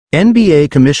NBA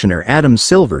Commissioner Adam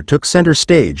Silver took center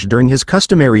stage during his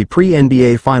customary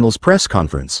pre-NBA Finals press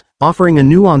conference, offering a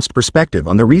nuanced perspective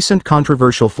on the recent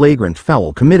controversial flagrant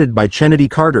foul committed by Chennedy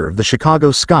Carter of the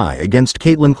Chicago Sky against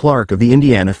Caitlin Clark of the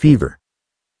Indiana Fever.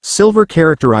 Silver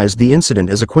characterized the incident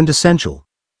as a quintessential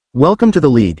 "welcome to the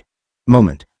league"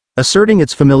 moment, asserting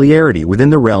its familiarity within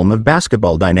the realm of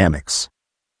basketball dynamics.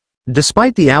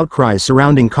 Despite the outcry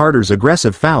surrounding Carter's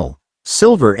aggressive foul,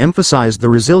 Silver emphasized the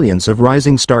resilience of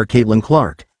rising star Caitlin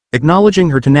Clark,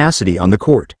 acknowledging her tenacity on the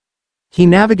court. He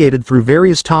navigated through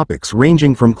various topics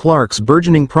ranging from Clark's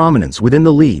burgeoning prominence within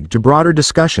the league to broader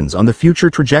discussions on the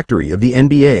future trajectory of the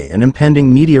NBA and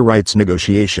impending media rights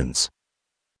negotiations.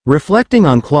 Reflecting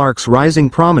on Clark's rising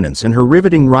prominence and her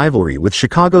riveting rivalry with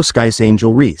Chicago Sky's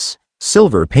Angel Reese,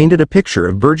 Silver painted a picture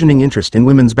of burgeoning interest in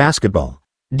women's basketball,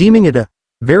 deeming it a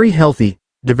very healthy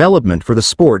development for the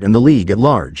sport and the league at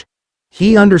large.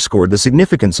 He underscored the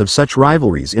significance of such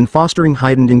rivalries in fostering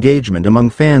heightened engagement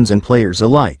among fans and players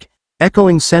alike,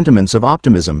 echoing sentiments of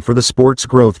optimism for the sport's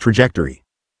growth trajectory.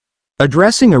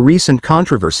 Addressing a recent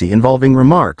controversy involving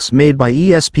remarks made by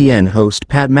ESPN host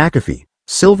Pat McAfee,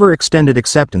 Silver extended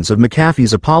acceptance of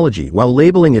McAfee's apology while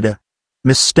labeling it a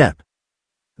misstep.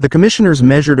 The commissioner's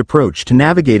measured approach to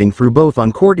navigating through both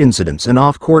on-court incidents and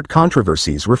off-court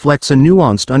controversies reflects a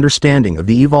nuanced understanding of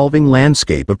the evolving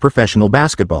landscape of professional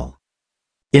basketball.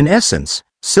 In essence,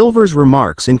 Silver's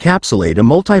remarks encapsulate a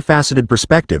multifaceted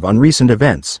perspective on recent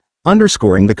events,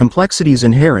 underscoring the complexities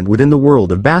inherent within the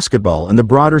world of basketball and the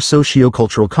broader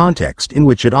socio-cultural context in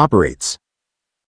which it operates.